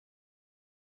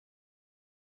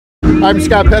I'm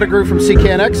Scott Pettigrew from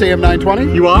CKNX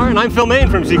AM920. You are, and I'm Phil Main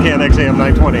from CKNX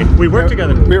AM920. We work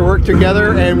together. We work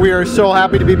together, and we are so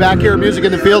happy to be back here at Music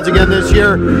in the Fields again this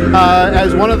year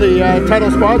as one of the title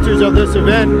sponsors of this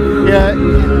event.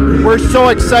 We're so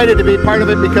excited to be part of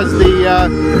it because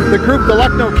the group, the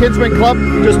Lucknow Kinsman Club,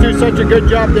 just do such a good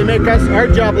job. They make our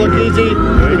job look easy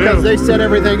because they set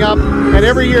everything up, and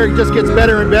every year it just gets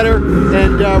better and better,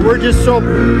 and we're just so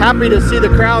happy to see the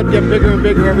crowd get bigger and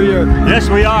bigger every year. Yes,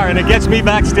 we are, and it gets me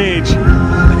backstage.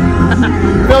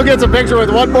 Phil gets a picture with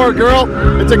one more girl.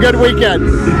 It's a good weekend.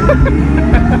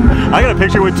 I got a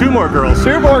picture with 2 more girls.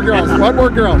 2 more girls, 1 more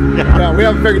girl. Yeah, we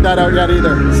haven't figured that out yet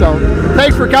either. So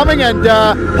thanks for coming, and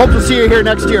hope to see you here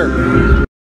next year.